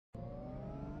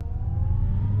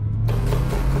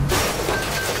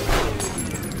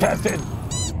Tested.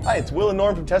 Hi, it's Will and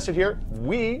Norm from Tested here.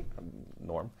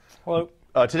 Norm. Hello.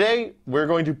 Today, we're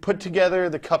going to put together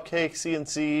the CupCake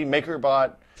CNC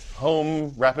MakerBot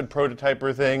home rapid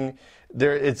prototyper thing.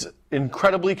 It's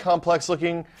incredibly complex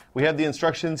looking. We have the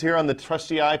instructions here on the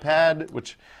trusty iPad,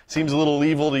 which seems a little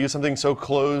evil to use something so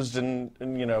closed and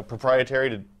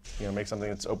proprietary to make something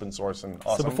that's open source and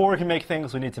awesome. So before we can make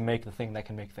things, we need to make the thing that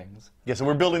can make things. Yeah, so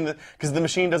we're building because the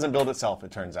machine doesn't build itself, it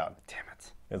turns out. Damn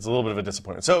it. It's a little bit of a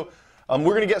disappointment. So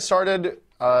we're going to get started.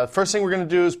 First thing we're going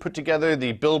to do is put together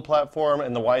the build platform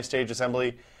and the Y-stage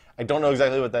assembly. I don't know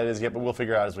exactly what that is yet, but we'll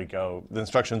figure it out as we go. The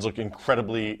instructions look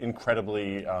incredibly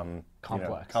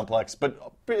complex, but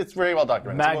it's very well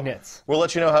documented. Magnets. So we'll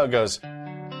let you know how it goes.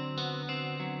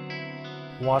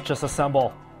 Watch us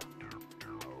assemble.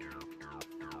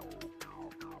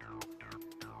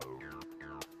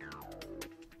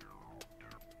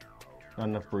 Not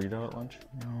enough burrito at lunch?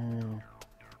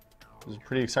 This is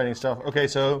pretty exciting stuff. Okay,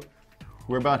 so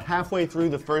we're about halfway through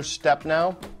the first step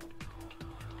now.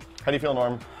 How do you feel,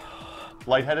 Norm?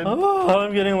 Lightheaded? Oh,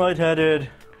 I'm getting lightheaded.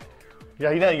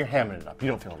 Yeah, you're hamming it up. You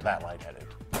don't feel that lightheaded.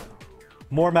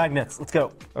 More magnets. Let's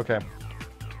go. Okay.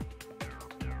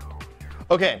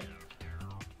 Okay.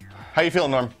 How you feeling,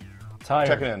 Norm? Tired.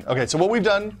 Checking in. Okay, so what we've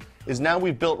done is now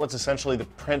we've built what's essentially the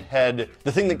print head,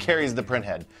 the thing that carries the print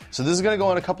head. So this is going to go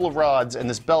on a couple of rods, and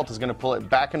this belt is going to pull it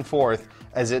back and forth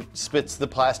as it spits the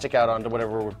plastic out onto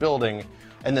whatever we're building,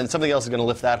 and then something else is going to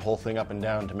lift that whole thing up and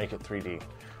down to make it 3D.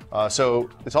 So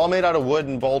it's all made out of wood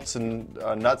and bolts and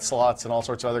nut slots and all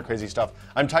sorts of other crazy stuff.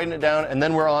 I'm tightening it down, and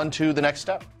then we're on to the next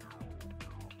step.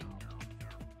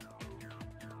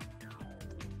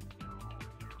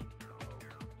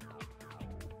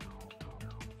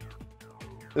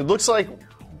 It looks like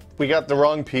we got the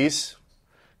wrong piece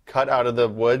cut out of the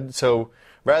wood, so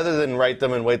rather than write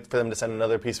them and wait for them to send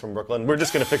another piece from Brooklyn, we're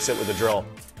just going to fix it with a drill.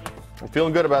 I'm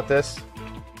feeling good about this.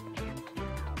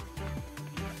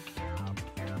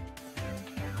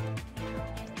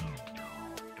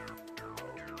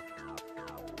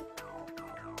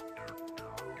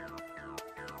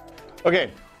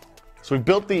 Okay, so we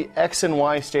built the X and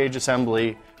Y stage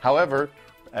assembly. However,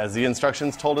 as the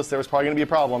instructions told us there was probably going to be a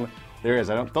problem, there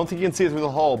is. I don't think you can see it through the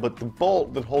hole, but the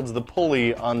bolt that holds the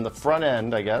pulley on the front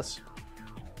end, I guess,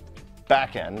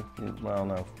 back end, well,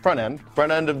 no, front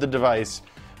end of the device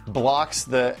blocks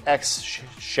the X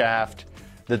shaft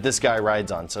that this guy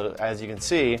rides on. So as you can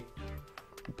see,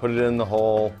 put it in the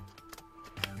hole,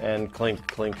 and clink,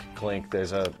 clink, clink,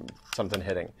 there's something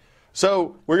hitting.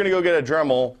 So we're going to go get a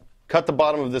Dremel, cut the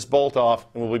bottom of this bolt off,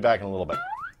 and we'll be back in a little bit.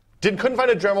 Couldn't find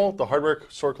a Dremel. The hardware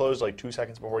store closed like 2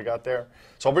 seconds before we got there.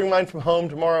 So I'll bring mine from home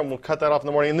tomorrow, and we'll cut that off in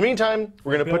the morning. In the meantime,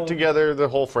 we're going to put together the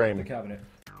whole frame. The cabinet.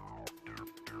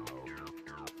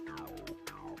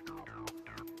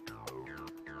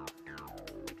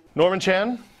 Norman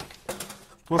Chan.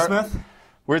 Will Smith.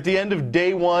 We're at the end of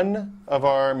day 1 of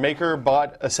our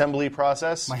MakerBot assembly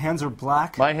process. My hands are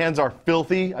black. My hands are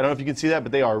filthy. I don't know if you can see that,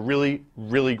 but they are really,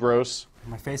 really gross.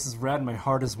 My face is red. My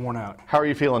heart is worn out. How are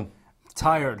you feeling?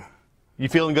 Tired. You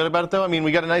feeling good about it, though? I mean,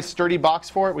 we got a nice sturdy box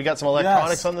for it. We got some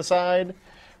electronics on the side.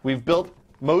 We've built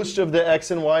most of the X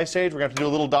and Y stage. We're going to have to do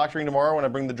a little doctoring tomorrow when I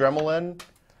bring the Dremel in.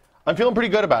 I'm feeling pretty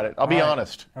good about it. I'll be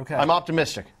honest. Okay. I'm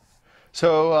optimistic.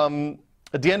 So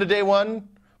at the end of day 1,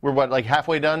 we're what, like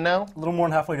halfway done now? A little more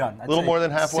than halfway done. A little more than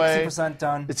halfway. 60%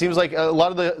 done. It seems like a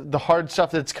lot of the hard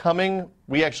stuff that's coming,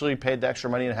 we actually paid the extra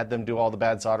money and had them do all the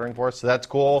bad soldering for us, so that's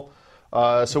cool.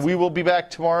 So we will be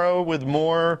back tomorrow with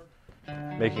more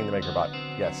making the MakerBot.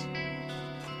 Yes.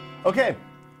 Okay,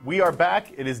 we are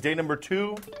back. It is day number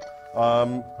 2.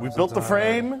 We've built the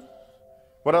frame.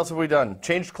 What else have we done?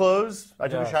 Changed clothes. I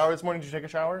took a shower this morning. Did you take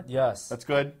a shower? Yes. That's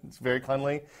good. It's very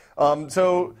cleanly.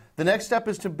 So the next step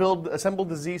is to assemble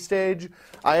the Z stage.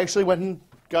 I actually went and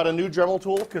got a new Dremel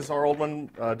tool because our old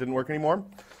one didn't work anymore.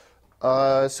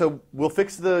 So we'll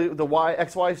fix the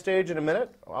XY stage in a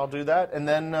minute. I'll do that, and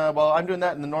then while I'm doing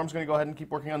that, and then Norm's going to go ahead and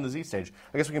keep working on the Z stage.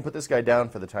 I guess we can put this guy down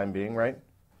for the time being, right?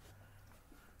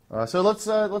 So let's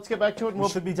get back to it. And we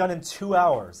should be done in 2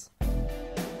 hours.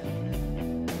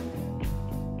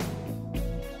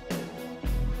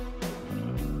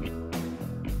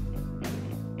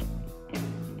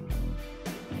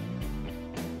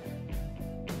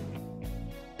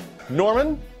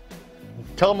 Norman,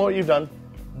 tell them what you've done.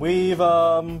 We've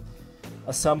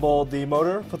assembled the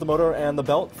motor, put the motor and the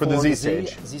belt for the Z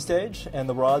stage. Z stage and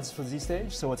the rods for the Z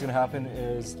stage. So what's going to happen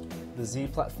is the Z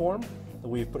platform that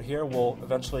we've put here will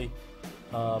eventually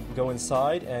go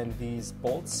inside, and these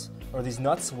bolts or these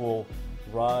nuts will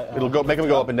It'll make them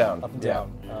go up and down. Up and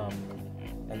down.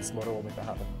 And this motor will make that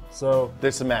happen. So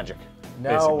there's some magic.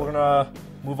 Now basically. we're gonna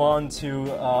move on to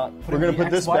We're gonna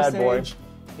put this bad boy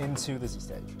into the Z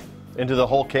stage. into the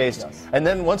whole case. Yes. And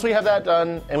then once we have that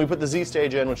done and we put the Z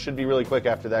stage in, which should be really quick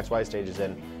after the XY stage is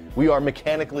in, we are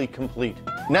mechanically complete.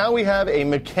 Now we have a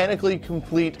mechanically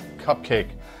complete cupcake.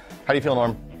 How do you feel,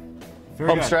 Norm? Very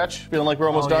Home good. stretch? Feeling like we're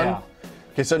almost done? Yeah.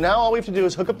 Okay, so now all we have to do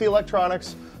is hook up the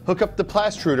electronics, hook up the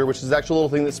plastruder, which is the actual little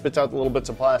thing that spits out the little bits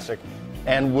of plastic,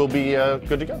 and we'll be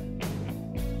good to go.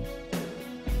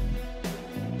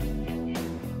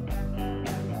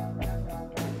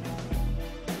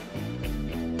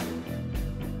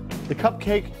 The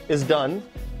cupcake is done.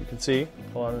 You can see.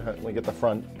 Hold on, let me get the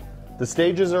front. The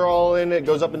stages are all in. It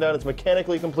goes up and down. It's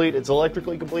mechanically complete. It's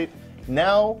electrically complete.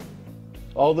 Now,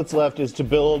 all that's left is to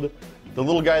build the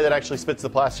little guy that actually spits the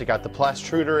plastic out, the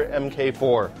Plastruder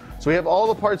MK4. So we have all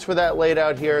the parts for that laid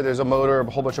out here. There's a motor, a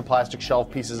whole bunch of plastic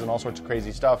shelf pieces, and all sorts of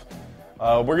crazy stuff.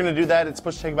 We're going to do that. It's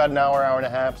supposed to take about an hour, hour and a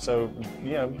half. So,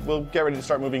 you know, we'll get ready to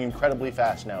start moving incredibly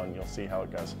fast now, and you'll see how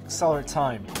it goes. Accelerate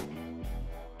time.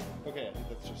 Okay, I think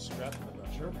that's just scrap.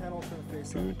 Your panel turn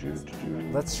face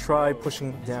up. Let's try pushing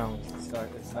it down.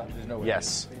 There's no way.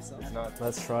 Yes. It's not.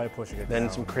 Let's try pushing it Then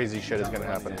down. some crazy shit is going to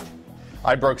happen.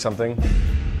 I broke something.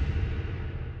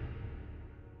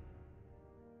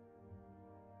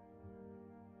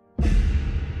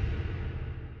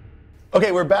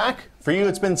 Okay, we're back. For you,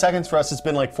 it's been seconds. For us, it's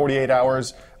been like 48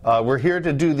 hours. We're here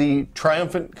to do the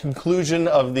triumphant conclusion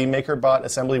of the MakerBot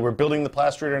assembly. We're building the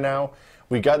plastruder now.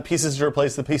 We got pieces to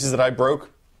replace the pieces that I broke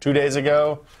 2 days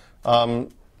ago. Are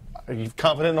you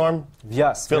confident, Norm?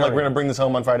 Yes. Feel like very. we're going to bring this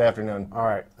home on Friday afternoon. All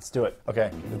right, let's do it.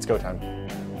 Okay, it's go time.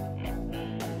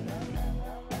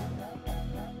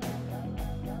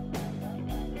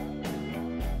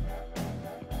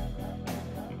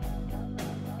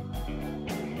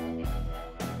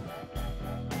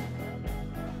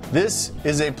 This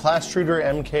is a Plastruder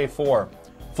MK4.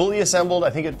 Fully assembled, I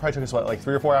think it probably took us, what, like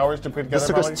 3 or 4 hours to put together? This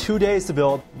took us 2 days to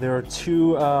build. There are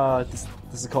two, this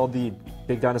is called the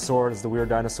big dinosaur, this is the weird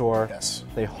dinosaur. Yes.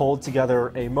 They hold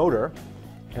together a motor,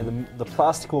 and the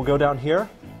plastic will go down here,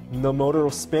 and the motor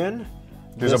will spin.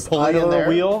 There's This a pulley in idler there.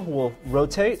 wheel will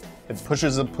rotate, It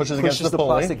pushes against pushes the the pulley.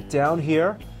 plastic down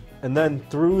here, and then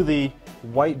through the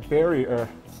white barrier,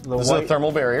 This is a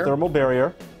thermal barrier. thermal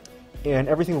barrier, and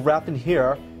everything wrapped in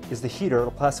here is the heater.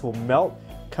 The plastic will melt,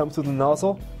 come through the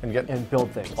nozzle, and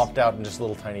build things. plopped out in just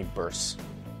little tiny bursts.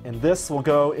 And this will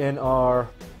go in our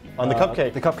On the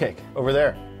cupcake. The cupcake. Over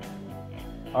there.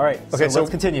 All right. Okay, so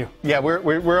let's continue. Yeah,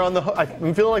 we're on the.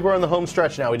 I'm feeling like we're on the home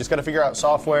stretch now. We just got to figure out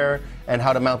software and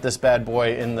how to mount this bad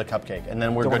boy in the cupcake, and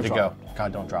then we're Don't good to go. drop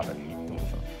God, don't drop it.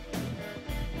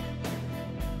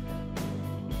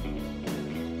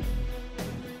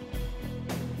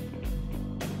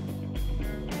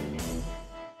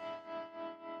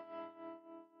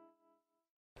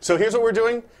 So here's what we're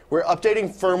doing. We're updating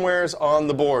firmwares on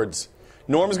the boards.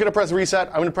 Norm's going to press reset.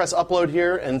 I'm going to press upload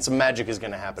here, and some magic is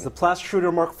going to happen. The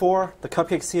Plastruder Mark IV, the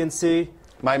CupCake CNC.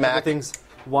 My Mac. Everything's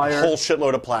A wired. whole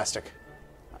shitload of plastic.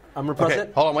 I'm gonna press Okay,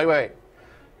 it. hold on, wait.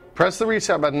 Press the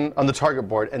reset button on the target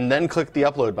board, and then click the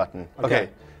upload button. Okay.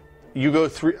 You go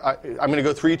three. I'm going to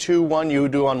go 3, 2, 1. You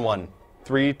do on 1.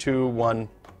 3, 2, 1.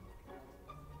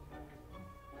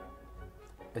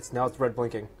 It's red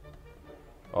blinking.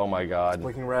 Oh my God.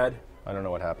 Blinking red. I don't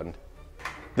know what happened.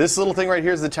 This little thing right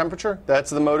here is the temperature. That's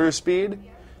the motor speed.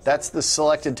 That's the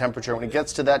selected temperature. When it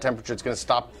gets to that temperature, it's going to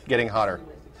stop getting hotter.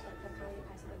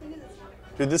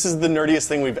 Dude, this is the nerdiest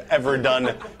thing we've ever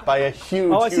done by a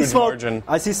huge, Oh, I see huge smoke. margin.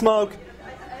 I see smoke.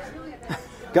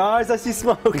 Guys, I see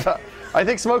smoke. I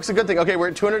think smoke's a good thing. Okay, we're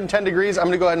at 210 degrees. I'm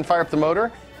going to go ahead and fire up the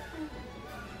motor.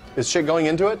 Is shit going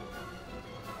into it?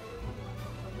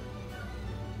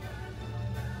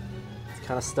 It's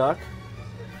kind of stuck.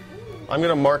 I'm going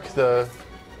to mark the...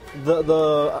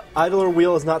 The idler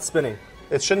wheel is not spinning.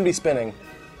 It shouldn't be spinning.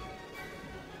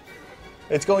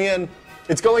 It's going in.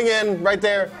 It's going in right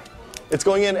there. It's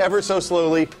going in ever so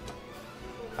slowly.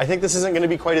 I think this isn't going to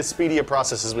be quite as speedy a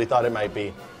process as we thought it might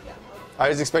be. I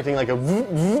was expecting like a...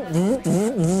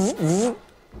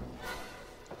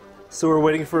 So we're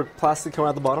waiting for plastic to come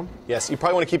out the bottom. Yes, you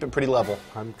probably want to keep it pretty level.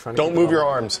 I'm trying to. Don't keep it move your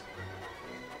level. arms.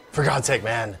 For God's sake,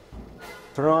 man.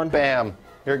 Turn it on. Bam.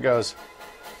 Here it goes.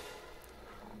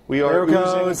 We There are it oozing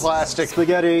goes. plastic.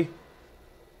 Spaghetti.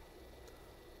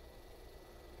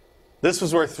 This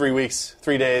was worth 3 weeks,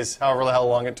 3 days, however the hell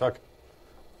long it took.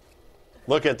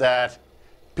 Look at that.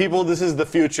 People, this is the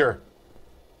future.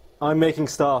 I'm making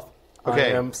stuff.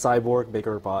 Okay. I am Cyborg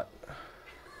MakerBot.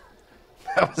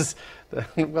 That was...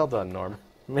 Well done, Norm.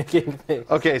 making things.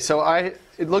 Okay, so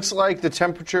it looks like the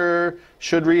temperature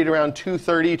should read around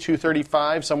 230,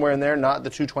 235, somewhere in there, not the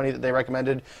 220 that they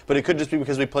recommended, but it could just be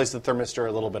because we placed the thermistor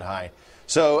a little bit high.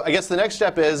 So I guess the next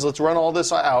step is let's run all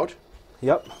this out.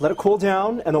 Yep, let it cool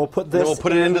down, and then we'll put this Then we'll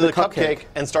put it into the cupcake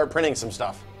and start printing some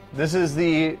stuff. This is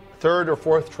the third or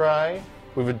fourth try.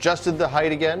 We've adjusted the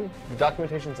height again. The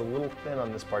documentation's a little thin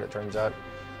on this part, it turns out.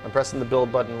 I'm pressing the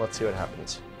build button. Let's see what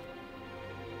happens.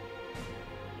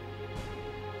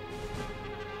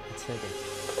 It's thinking.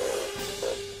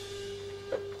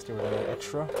 Let's get rid of the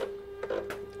extra. I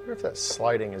wonder if that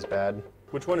sliding is bad.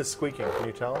 Which one is squeaking? Can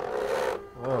you tell?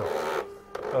 Oh.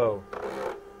 Oh.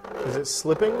 Is it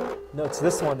slipping? No, it's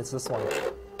this one. It's this one.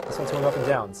 This one's going up and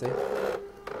down. See?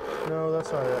 No,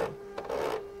 that's not it.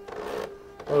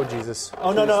 Oh Jesus!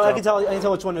 Oh no, no! I can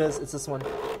tell which one it is. It's this one.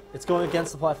 It's going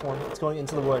against the platform. It's going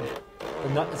into the wood. The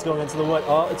nut is going into the wood.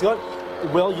 Oh, it's going.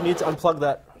 Will, you need to unplug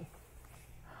that.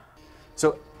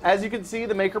 So as you can see,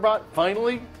 the MakerBot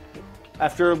finally,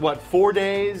 after what, 4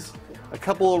 days, a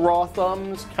couple of raw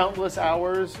thumbs, countless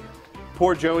hours.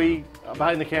 Poor Joey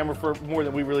behind the camera for more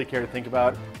than we really care to think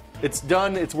about. It's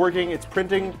done. It's working. It's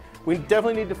printing. We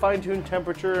definitely need to fine-tune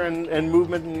temperature and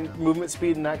movement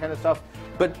speed and that kind of stuff.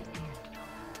 But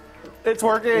it's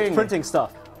working. It's printing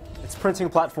stuff. It's printing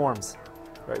platforms.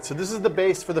 Right, so this is the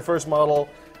base for the first model.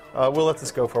 We'll let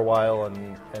this go for a while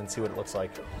and see what it looks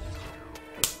like.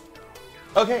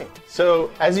 Okay,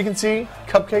 so as you can see,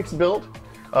 CupCake's built.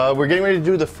 We're getting ready to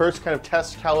do the first kind of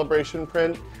test calibration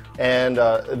print, and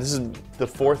this is the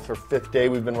 4th or 5th day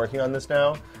we've been working on this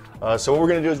now. So what we're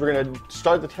going to do is we're going to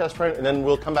start the test print, and then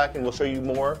we'll come back and we'll show you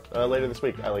more later this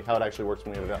week, like how it actually works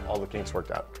when we have all the kinks worked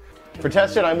out. For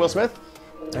Tested, I'm Will Smith.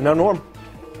 And now Norm.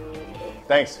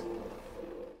 Thanks.